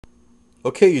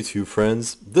Okay, YouTube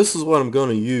friends, this is what I'm going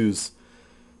to use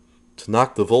to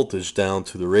knock the voltage down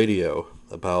to the radio,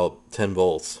 about 10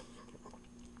 volts.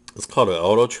 It's called an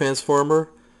auto transformer,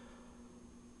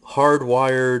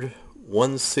 hardwired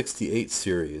 168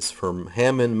 series from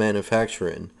Hammond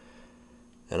Manufacturing.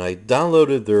 And I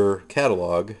downloaded their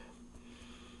catalog,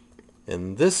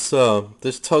 and this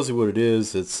tells you what it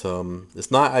is. It's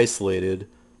not isolated.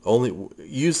 Only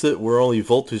use it where only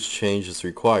voltage change is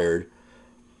required.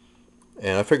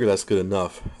 And I figured that's good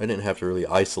enough. I didn't have to really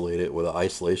isolate it with an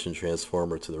isolation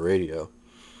transformer to the radio.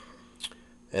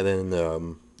 And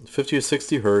then 50 to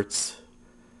 60 hertz.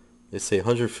 They say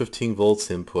 115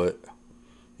 volts input.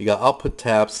 You got output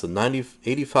taps of 90,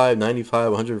 85,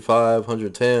 95, 105,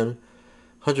 110,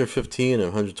 115, and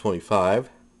 125.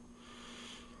 It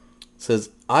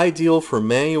says ideal for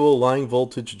manual line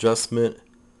voltage adjustment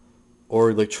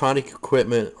or electronic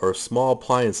equipment or small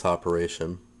appliance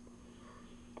operation.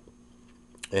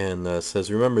 And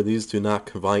says, remember, these do not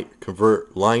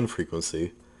convert line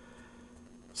frequency.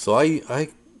 So I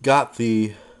got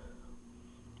the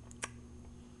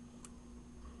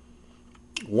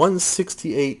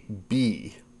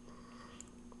 168B.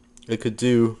 It could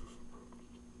do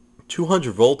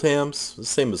 200 volt amps, the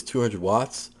same as 200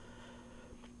 watts.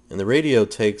 And the radio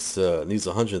needs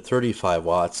 135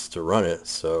 watts to run it,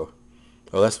 so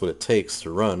that's what it takes to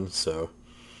run. So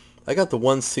I got the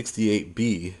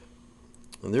 168B.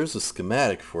 And there's a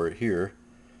schematic for it here.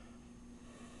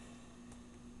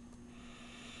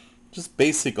 Just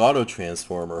basic auto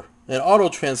transformer. An auto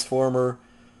transformer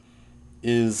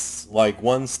is like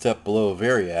one step below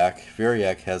Variac.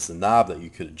 Variac has the knob that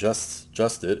you could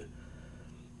adjust it,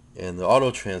 and the auto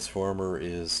transformer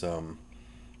is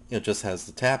it just has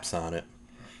the taps on it.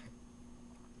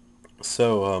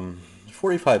 So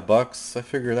 45 bucks. I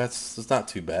figure that's not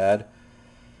too bad,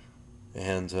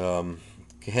 and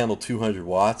can handle 200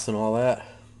 watts and all that.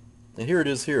 And here it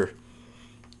is here.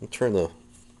 I'll turn the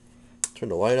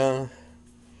light on.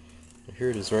 And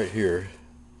here it is right here.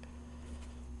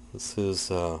 This is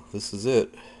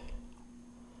it.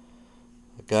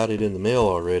 I got it in the mail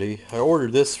already. I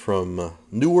ordered this from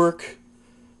Newark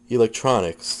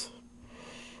Electronics.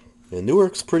 And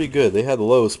Newark's pretty good. They had the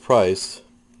lowest price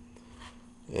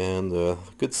and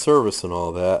good service and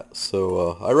all that.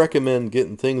 So I recommend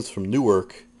getting things from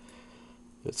Newark.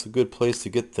 It's a good place to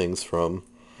get things from.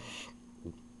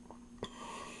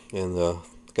 And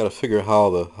got to figure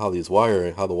how the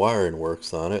wiring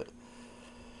works on it.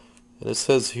 And it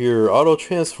says here, auto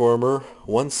transformer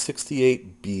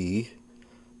 168B,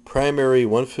 primary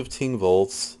 115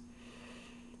 volts.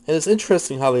 And it's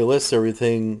interesting how they list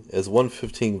everything as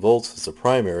 115 volts as a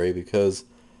primary, because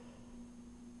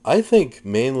I think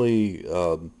mainly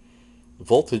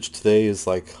voltage today is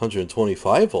like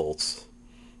 125 volts.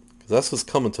 That's what's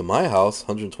coming to my house,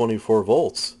 124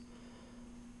 volts.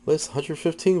 This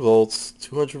 115 volts,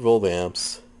 200 volt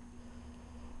amps,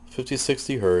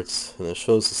 50-60 hertz, and it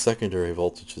shows the secondary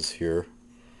voltages here.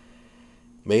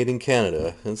 Made in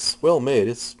Canada. It's well made.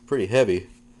 It's pretty heavy.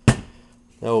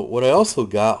 Now, what I also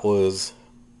got was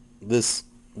this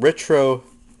retro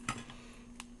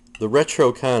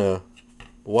kind of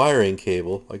wiring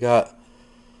cable. I got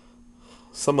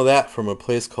some of that from a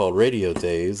place called Radio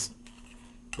Days,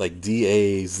 like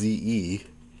DAZE,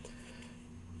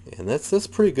 and that's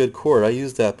pretty good cord. I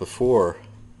used that before.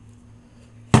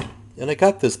 And I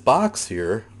got this box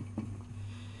here.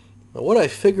 Now what I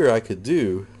figure I could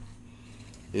do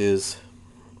is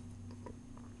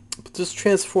put this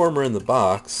transformer in the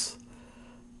box,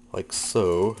 like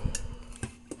so,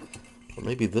 or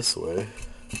maybe this way.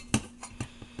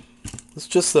 It's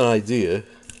just an idea.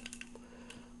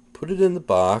 Put it in the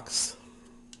box.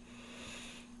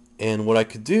 And what I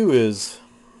could do is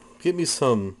get me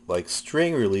some like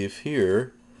string relief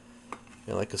here,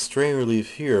 and like a string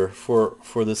relief here for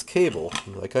this cable.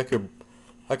 Like I could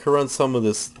run some of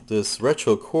this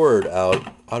retro cord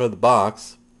out of the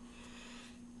box,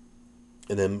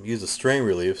 and then use a string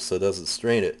relief so it doesn't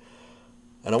strain it.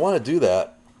 And I want to do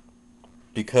that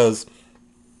because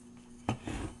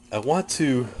I want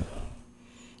to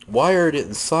wire it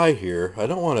inside here. I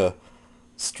don't want to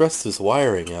stress this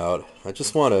wiring out. I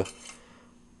just want to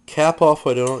cap off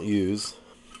what I don't use,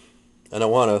 and I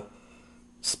want to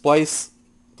splice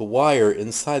the wire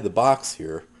inside the box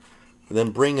here, and then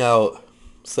bring out,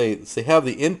 say have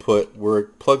the input where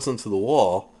it plugs into the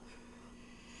wall,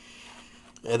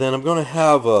 and then I'm going to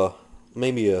have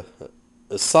maybe a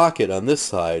socket on this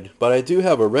side, but I do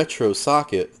have a retro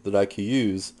socket that I could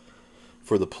use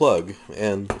for the plug.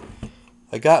 And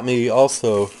I got me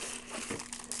also,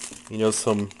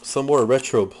 some more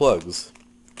retro plugs.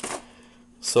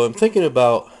 So I'm thinking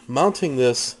about mounting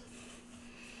this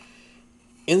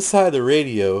inside the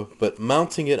radio, but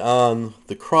mounting it on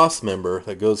the cross member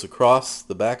that goes across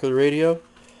the back of the radio.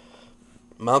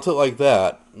 Mount it like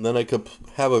that, and then I could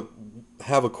have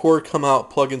a cord come out,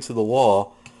 plug into the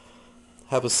wall,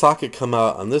 have a socket come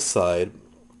out on this side.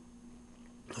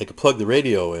 I could plug the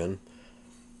radio in,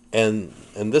 and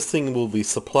this thing will be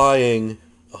supplying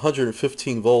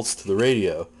 115 volts to the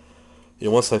radio. You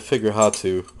know, once I figure how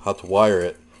to wire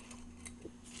it.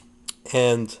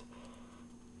 And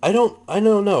I don't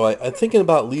know. I'm thinking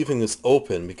about leaving this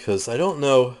open because I don't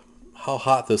know how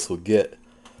hot this will get.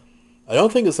 I don't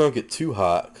think it's going to get too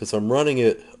hot because I'm running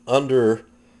it under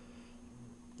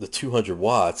the 200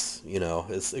 watts. You know,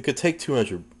 it could take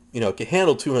 200. You know, it can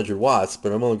handle 200 watts,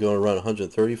 but I'm only going to run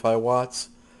 135 watts.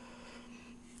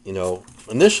 You know,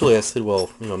 initially I said,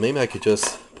 well, you know, maybe I could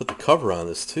just put the cover on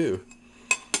this too.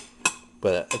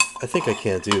 But I think I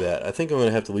can't do that. I think I'm going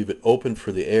to have to leave it open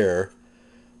for the air.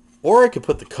 Or I could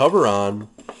put the cover on,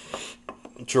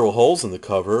 drill holes in the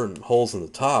cover and holes in the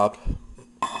top.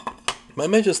 I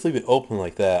may just leave it open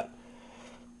like that.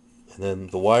 And then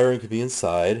the wiring could be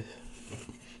inside.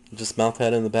 Just mount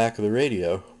that in the back of the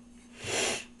radio.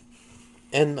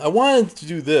 And I wanted to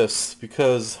do this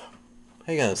because,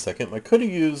 hang on a second, I could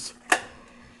have used,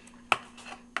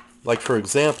 like for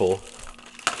example,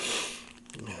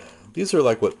 these are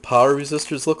like what power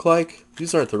resistors look like.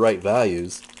 These aren't the right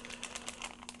values.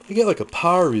 You get like a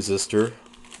power resistor.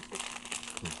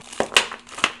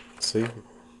 See?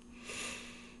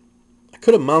 I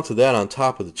could have mounted that on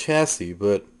top of the chassis,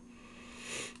 but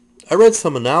I read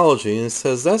some analogy and it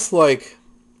says that's like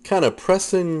kind of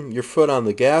pressing your foot on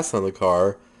the gas on the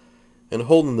car and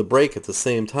holding the brake at the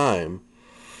same time.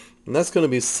 And that's going to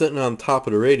be sitting on top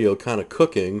of the radio kind of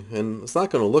cooking, and it's not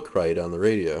going to look right on the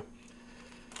radio.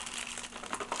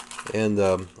 And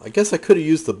I guess I could have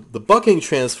used the bucking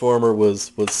transformer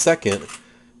was my second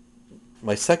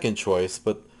choice,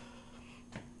 but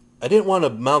I didn't want to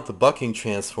mount the bucking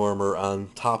transformer on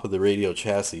top of the radio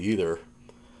chassis either.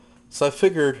 So I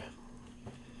figured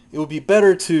it would be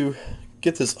better to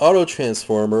get this auto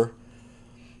transformer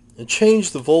and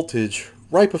change the voltage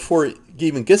right before it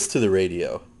even gets to the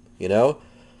radio, you know?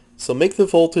 So make the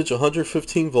voltage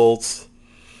 115 volts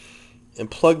and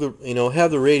plug the, you know,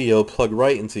 have the radio plug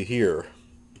right into here,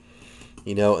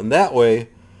 you know, and that way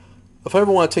if I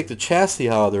ever want to take the chassis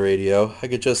out of the radio, I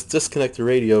could just disconnect the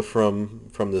radio from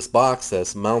this box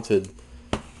that's mounted,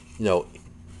 you know,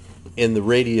 in the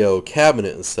radio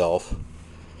cabinet itself.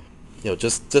 You know,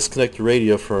 just disconnect the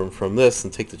radio from this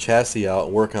and take the chassis out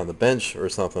and work on the bench or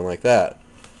something like that.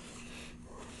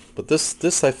 But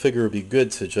this I figure would be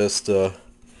good to just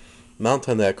mount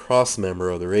on that cross member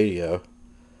of the radio.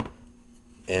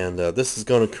 And this is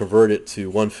going to convert it to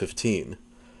 115.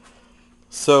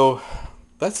 So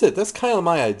that's it. That's kind of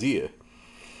my idea.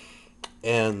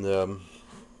 And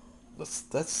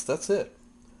that's it.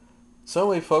 So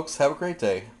anyway, folks, have a great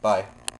day. Bye.